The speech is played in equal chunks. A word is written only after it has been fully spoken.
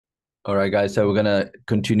All right, guys. So we're gonna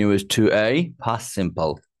continue with 2A, past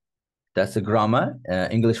simple. That's the grammar,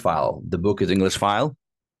 English file. The book is English file.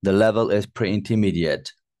 The level is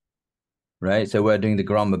pre-intermediate, right? So we're doing the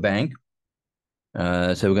grammar bank.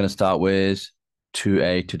 So we're gonna start with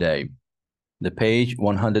 2A today. The page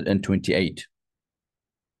 128.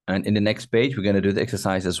 And in the next page, we're gonna do the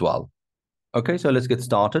exercise as well. Okay, so let's get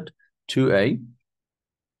started. 2A.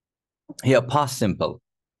 Here, past simple.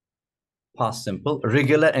 Past simple,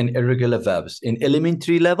 regular and irregular verbs. In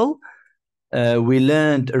elementary level, we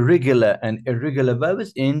learned regular and irregular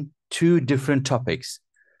verbs in two different topics.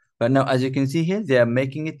 But now, as you can see here, they are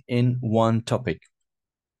making it in one topic.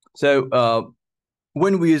 So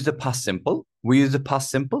when we use the past simple, we use the past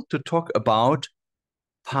simple to talk about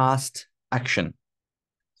past action.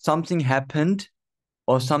 Something happened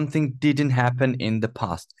or something didn't happen in the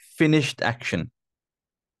past. Finished action.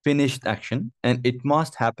 Finished action. And it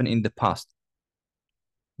must happen in the past.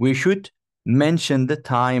 We should mention the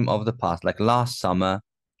time of the past, like last summer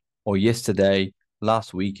or yesterday,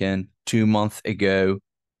 last weekend, 2 months ago,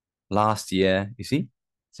 last year, you see?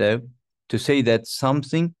 So to say that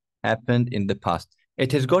something happened in the past,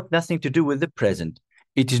 it has got nothing to do with the present.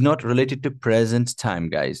 It is not related to present time,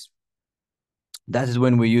 guys. That is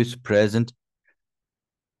when we use present.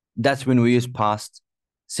 That's when we use past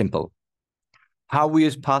simple. How we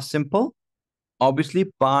use past simple?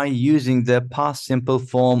 Obviously by using the past simple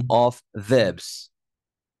form of verbs.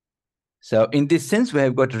 So in this sense, we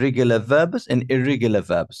have got regular verbs and irregular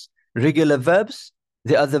verbs. Regular verbs,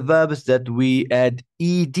 they are the verbs that we add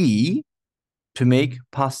ed to make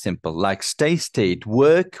past simple, like stay, stayed,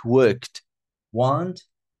 work, worked, want,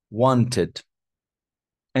 wanted,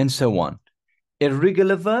 and so on.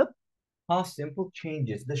 Irregular verb, past simple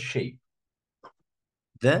changes the shape.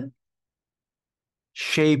 The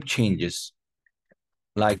shape changes.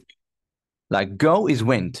 Like go is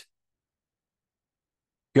went.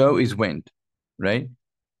 Go is went, right?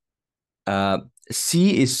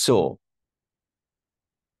 See is saw.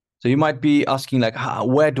 So you might be asking like,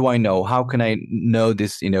 where do I know? How can I know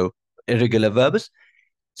this, irregular verbs?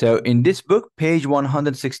 So in this book, page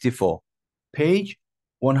 164, page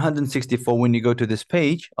 164, when you go to this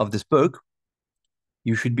page of this book,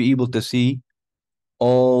 you should be able to see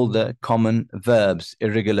all the common verbs,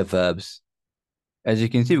 irregular verbs. As you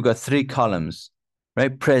can see, we've got 3 columns,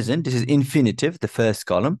 right? Present, this is infinitive, the first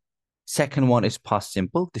column. Second one is past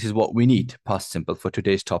simple. This is what we need, past simple, for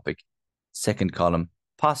today's topic. Second column.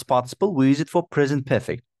 Past participle, we use it for present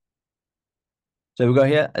perfect. So we got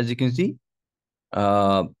here, as you can see,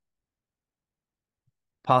 past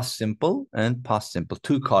simple and past simple,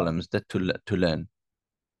 2 columns that to learn.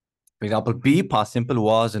 For example, be, past simple,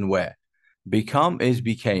 was and were. Become is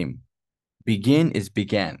became. Begin is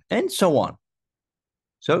began, and so on.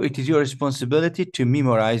 So it is your responsibility to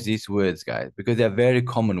memorize these words, guys, because they're very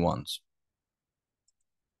common ones.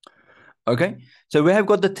 Okay, so we have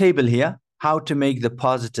got the table here, how to make the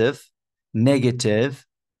positive, negative,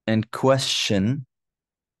 and question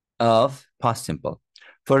of past simple.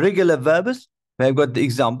 For regular verbs, we have got the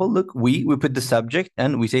example. Look, we put the subject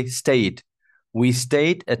and we say stayed. We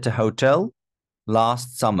stayed at a hotel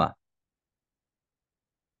last summer.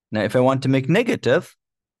 Now, if I want to make negative,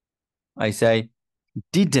 I say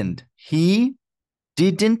didn't. He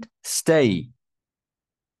didn't stay.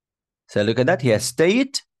 So look at that. He has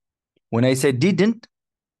stayed. When I say didn't,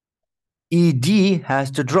 ed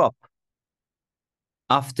has to drop.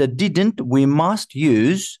 After didn't, we must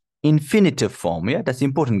use infinitive form. Yeah, that's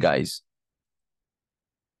important, guys.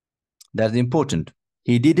 That's important.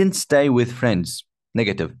 He didn't stay with friends.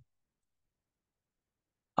 Negative.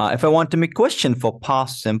 If I want to make question for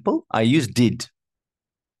past simple, I use did.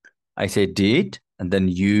 I say did, and then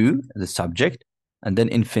you, the subject, and then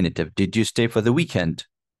infinitive. Did you stay for the weekend?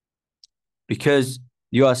 Because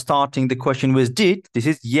you are starting the question with did. This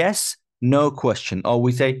is yes, no question. Or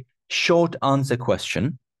we say short answer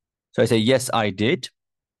question. So I say, yes, I did.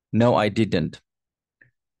 No, I didn't.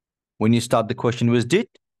 When you start the question with did,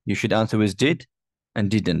 you should answer with did and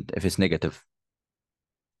didn't if it's negative.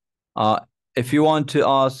 If you want to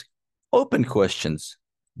ask open questions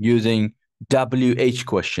using WH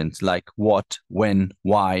questions like what, when,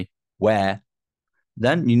 why, where,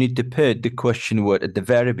 then you need to put the question word at the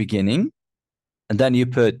very beginning, and then you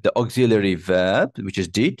put the auxiliary verb, which is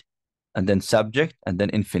did, and then subject, and then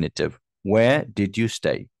infinitive. Where did you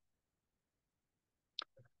stay?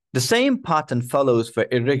 The same pattern follows for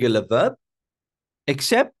irregular verb,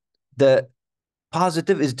 except the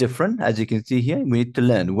positive is different. As you can see here, we need to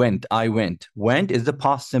learn went, I went. Went is the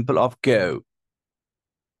past simple of go.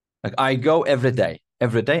 Like I go every day.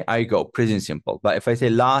 Every day I go, present simple. But if I say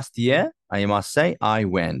last year, I must say I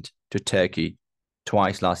went. to Turkey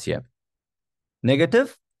twice last year.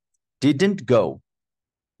 Negative, didn't go.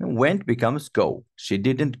 Went becomes go. She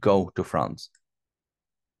didn't go to France.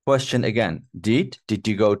 Question again, did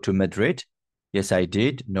you go to Madrid? Yes, I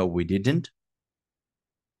did. No, we didn't.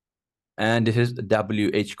 And this is the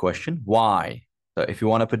WH question, why? So if you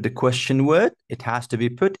want to put the question word, it has to be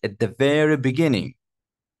put at the very beginning.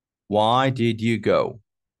 Why did you go?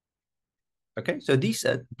 Okay, so these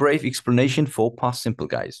are brief explanation for past simple,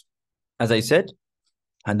 guys. As I said,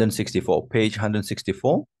 164, page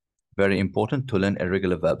 164, very important to learn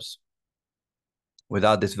irregular verbs.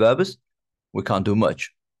 Without these verbs, we can't do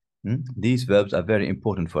much. These verbs are very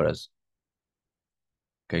important for us.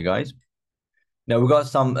 Okay, guys. Now we got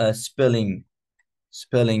some spelling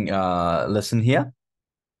lesson here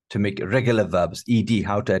to make regular verbs, ed,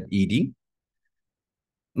 how to add ed.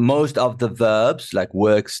 Most of the verbs like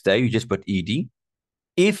work, stay, you just put ed.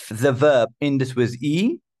 If the verb ends with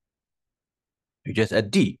e, you just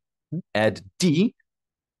add d. Add d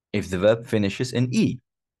if the verb finishes in e.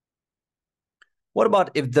 What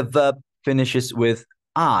about if the verb finishes with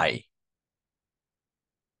I?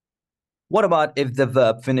 What about if the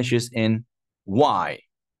verb finishes in y?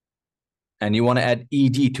 And you want to add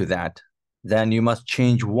ed to that, then you must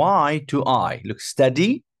change y to I. Look,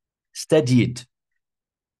 study, studied.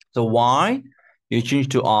 So y, you change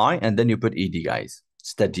to I, and then you put ed, guys.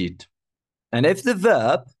 Studied. And if the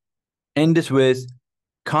verb ends with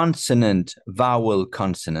consonant, vowel,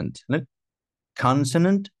 consonant. Look,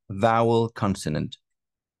 consonant, vowel, consonant.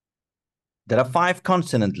 There are 5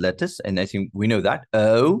 consonant letters, and I think we know that.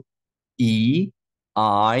 O, E,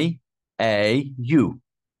 I, A, U.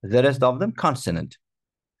 The rest of them consonant.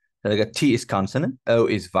 So like a T is consonant, O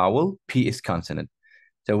is vowel, P is consonant.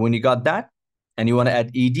 So when you got that and you want to add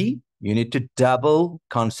ed, you need to double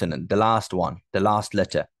consonant, the last one, the last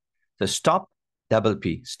letter. So stop, double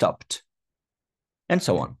P, stopped, and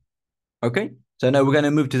so on. Okay, so now we're going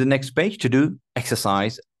to move to the next page to do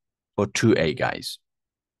exercise for 2A, guys.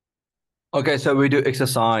 Okay, so we do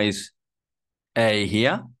exercise A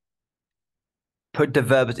here. Put the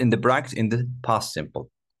verbs in the brackets in the past simple.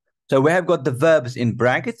 So we have got the verbs in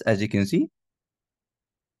brackets, as you can see.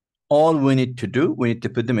 All we need to do, we need to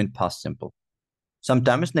put them in past simple.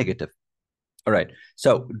 Sometimes negative. All right,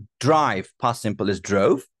 so drive, past simple is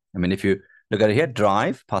drove. I mean, if you look at it here,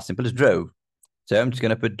 drive, past simple is drove. So I'm just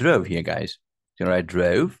going to put drove here, guys. So write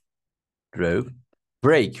drove, drove.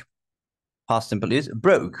 Break, past simple is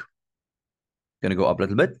broke. Going to go up a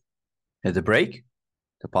little bit. Here's the break.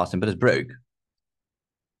 The past simple is broke.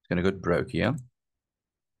 It's going to go broke here.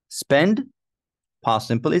 Spend, past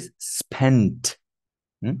simple is spent.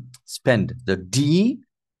 Spend. The D,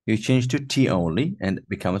 you change to T only and it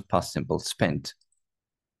becomes past simple, spent.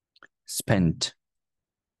 Spent.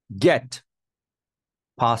 Get,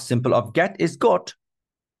 past simple of get is got.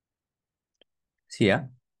 Here,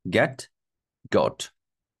 get, got.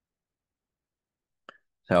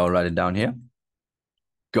 So I'll write it down here.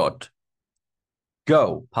 Got.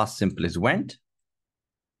 Go, past simple is went.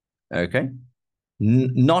 Okay.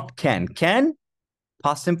 Not can. Can,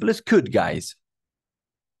 past simple is could, guys.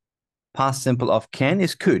 Past simple of can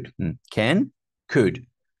is could. Can, could.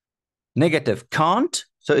 Negative, can't,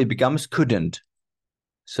 so it becomes couldn't.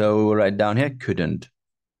 So we'll write down here, couldn't.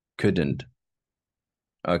 Couldn't.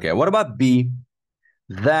 Okay, what about B?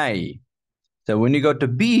 They. So when you go to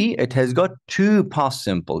B, it has got 2 past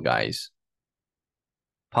simple, guys.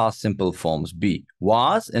 Past simple forms, B.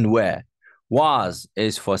 Was and were. Was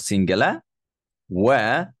is for singular.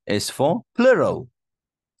 Were is for plural.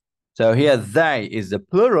 So here, they is the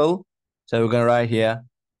plural. So we're going to write here,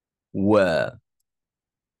 were.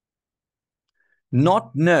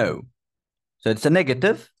 Not know. So it's a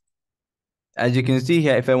negative. As you can see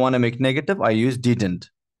here, if I want to make negative, I use didn't.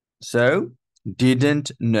 So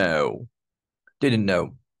didn't know. Didn't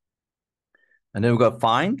know. And then we've got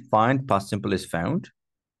find. Find, past simple is found.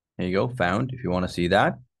 Here you go, found, if you want to see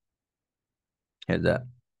that. Here's that.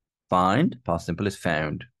 Find, past simple is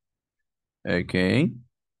found. Okay.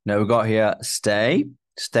 Now we got here stay.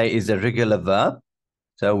 Stay is a regular verb.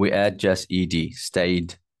 So we add just ed,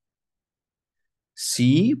 stayed.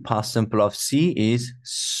 See, past simple of see is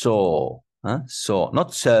saw. Saw,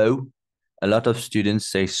 not so. A lot of students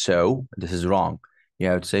say so. This is wrong. You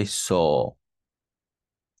have to say saw.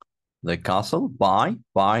 The castle, buy,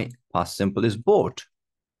 past simple is bought.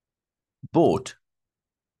 Bought.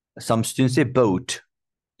 Some students say boat.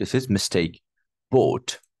 This is mistake.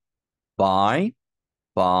 Bought. Buy,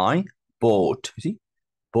 bought. You see?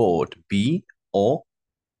 Bought. B or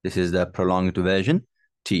this is the prolonged version.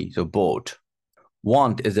 T. So bought.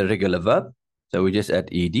 Want is a regular verb. So we just add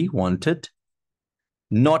ed, wanted.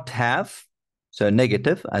 Not have, so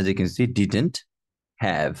negative, as you can see, didn't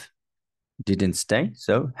have. Didn't stay,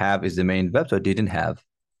 so have is the main verb, so didn't have.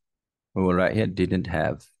 We will write here, didn't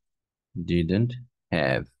have. Didn't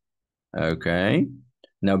have. Okay.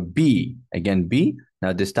 Now be, again be.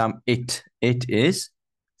 Now this time it. It is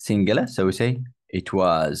singular, so we say it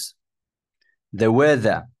was. The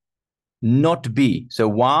weather, not be. So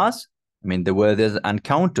was, I mean the weather is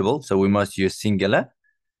uncountable, so we must use singular.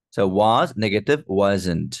 So was, negative,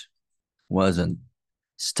 wasn't. Wasn't.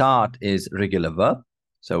 Start is regular verb,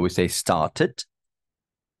 so we say started.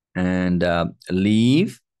 And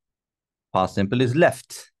leave, past simple is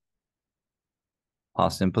left.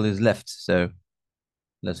 Past simple is left. So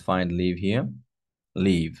let's find leave here.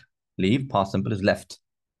 Leave. Leave, past simple is left.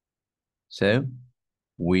 So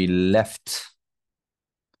we left.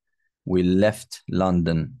 We left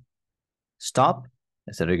London. Stop,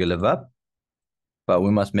 that's a regular verb, but we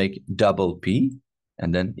must make double P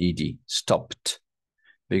and then ed. Stopped.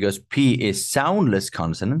 Because P is soundless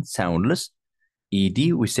consonant, soundless.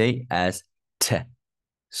 Ed we say as t.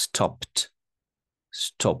 Stopped.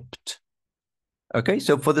 Stopped. Okay,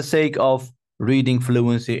 so for the sake of reading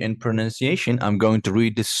fluency and pronunciation, I'm going to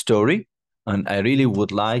read this story, and I really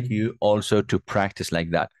would like you also to practice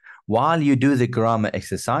like that. While you do the grammar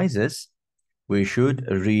exercises, we should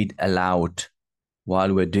read aloud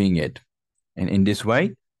while we're doing it. And in this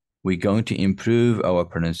way, we're going to improve our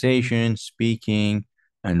pronunciation, speaking,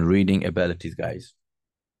 and reading abilities, guys.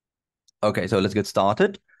 Okay, so let's get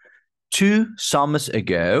started. 2 summers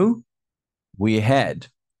ago, we had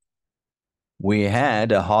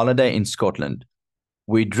a holiday in Scotland.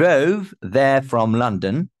 We drove there from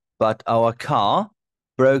London, but our car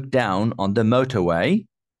broke down on the motorway,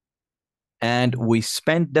 and we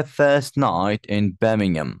spent the first night in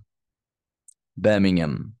Birmingham.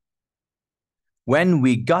 Birmingham. When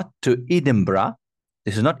we got to Edinburgh,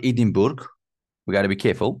 this is not Edinburgh, we got to be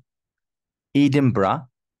careful. Edinburgh,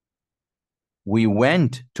 we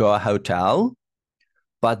went to our hotel,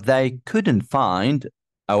 but they couldn't find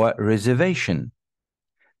our reservation,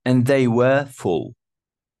 and they were full.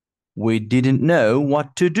 We didn't know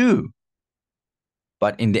what to do.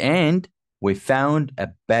 But in the end, we found a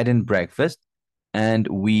bed and breakfast, and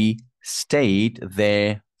we stayed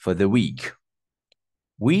there for the week.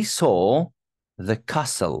 We saw the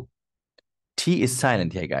castle. T is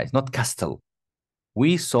silent here, guys, not castle.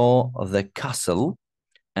 We saw the castle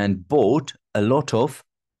and bought a lot of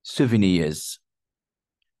souvenirs.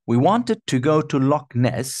 We wanted to go to Loch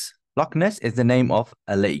Ness. Loch Ness is the name of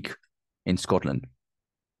a lake in Scotland.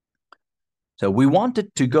 So we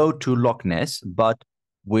wanted to go to Loch Ness, but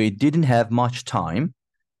we didn't have much time,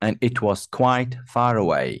 and it was quite far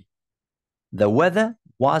away. The weather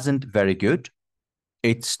wasn't very good.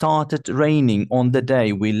 It started raining on the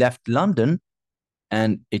day we left London,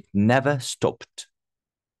 and it never stopped.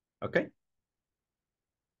 Okay?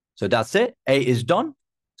 So that's it. A is done.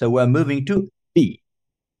 So we're moving to B.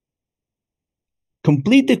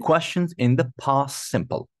 Complete the questions in the past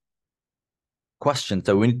simple. Question.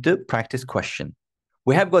 So we need to practice question.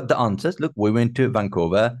 We have got the answers. Look, we went to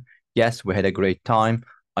Vancouver. Yes, we had a great time.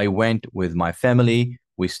 I went with my family.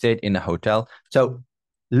 We stayed in a hotel. So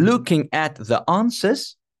looking at the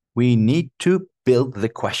answers, we need to build the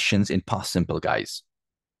questions in past simple, guys.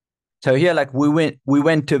 So here, like we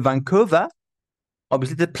went to Vancouver,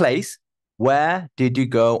 obviously the place. Where did you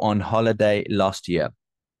go on holiday last year?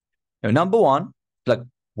 Now, number one, like,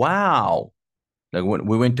 wow. Like when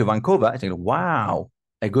we went to Vancouver, I think, wow,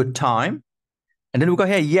 a good time. And then we go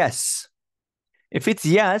here, yes. If it's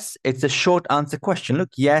yes, it's a short answer question. Look,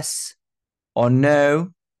 yes or no.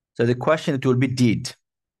 So the question, it will be did.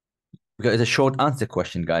 Because it's a short answer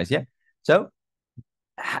question, guys, yeah? So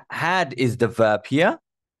had is the verb here.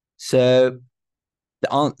 So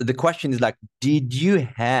the question is like, did you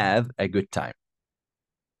have a good time?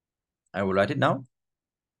 I will write it now.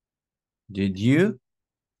 Did you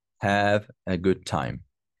have a good time?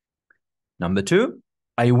 Number 2,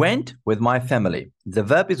 I went with my family. The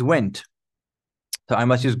verb is went. So I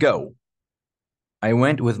must use go. I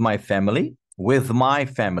went with my family. With my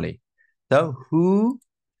family. So who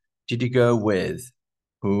did you go with?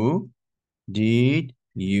 Who did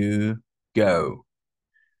you go?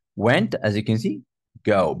 Went, as you can see,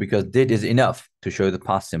 go, because did is enough to show the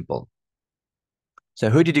past simple. So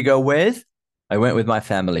who did you go with? I went with my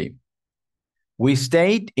family. We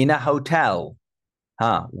stayed in a hotel.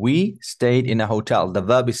 We stayed in a hotel. The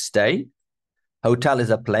verb is stay. Hotel is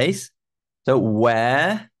a place. So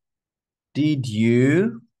where did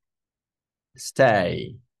you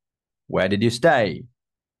stay? Where did you stay?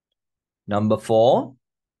 Number 4.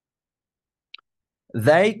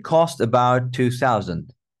 They cost about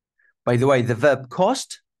 2,000. By the way, the verb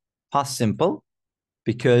cost, past simple,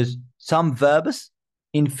 because some verbs,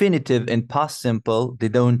 infinitive and past simple, they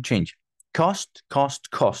don't change. Cost, cost,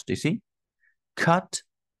 cost, you see? Cut,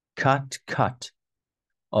 cut, cut.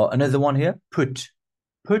 Or another one here, put,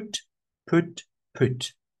 put, put,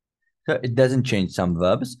 put. So it doesn't change some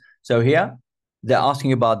verbs. So here, they're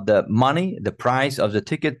asking about the money, the price of the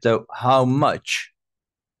ticket. So how much?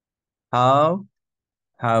 How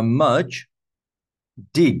much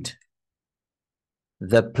did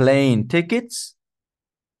the plane tickets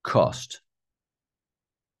cost?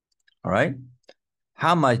 All right.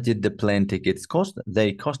 How much did the plane tickets cost?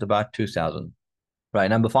 They cost about 2,000. Right.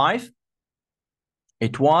 Number 5.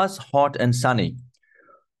 It was hot and sunny.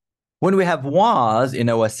 When we have was in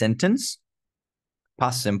our sentence,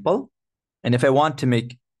 past simple, and if I want to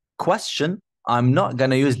make question, I'm not going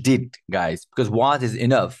to use did, guys, because was is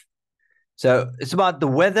enough. So it's about the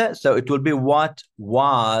weather. So it will be what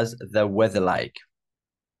was the weather like?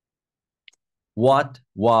 What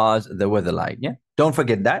was the weather like? Yeah. Don't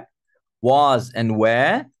forget that. Was and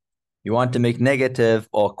where. You want to make negative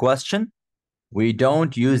or question. We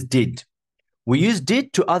don't use did. We use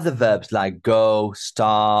did to other verbs like go,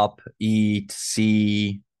 stop, eat,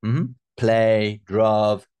 see, play,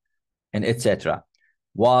 drove, and etc.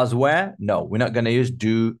 Was where? No, we're not going to use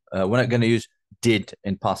do. We're not going to use did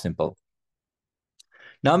in past simple.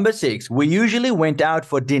 Number 6, we usually went out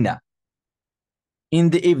for dinner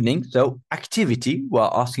in the evening. So activity, we're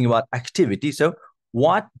asking about activity. So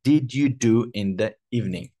what did you do in the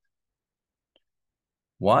evening?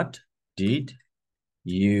 What did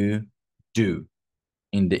you do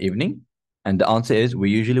in the evening? And the answer is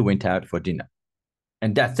we usually went out for dinner.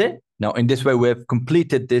 And that's it. Now, in this way, we've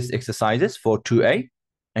completed these exercises for 2A.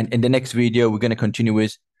 And in the next video, we're going to continue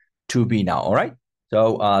with 2B now. All right.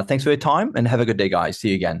 So thanks for your time and have a good day, guys. See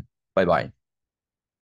you again. Bye-bye.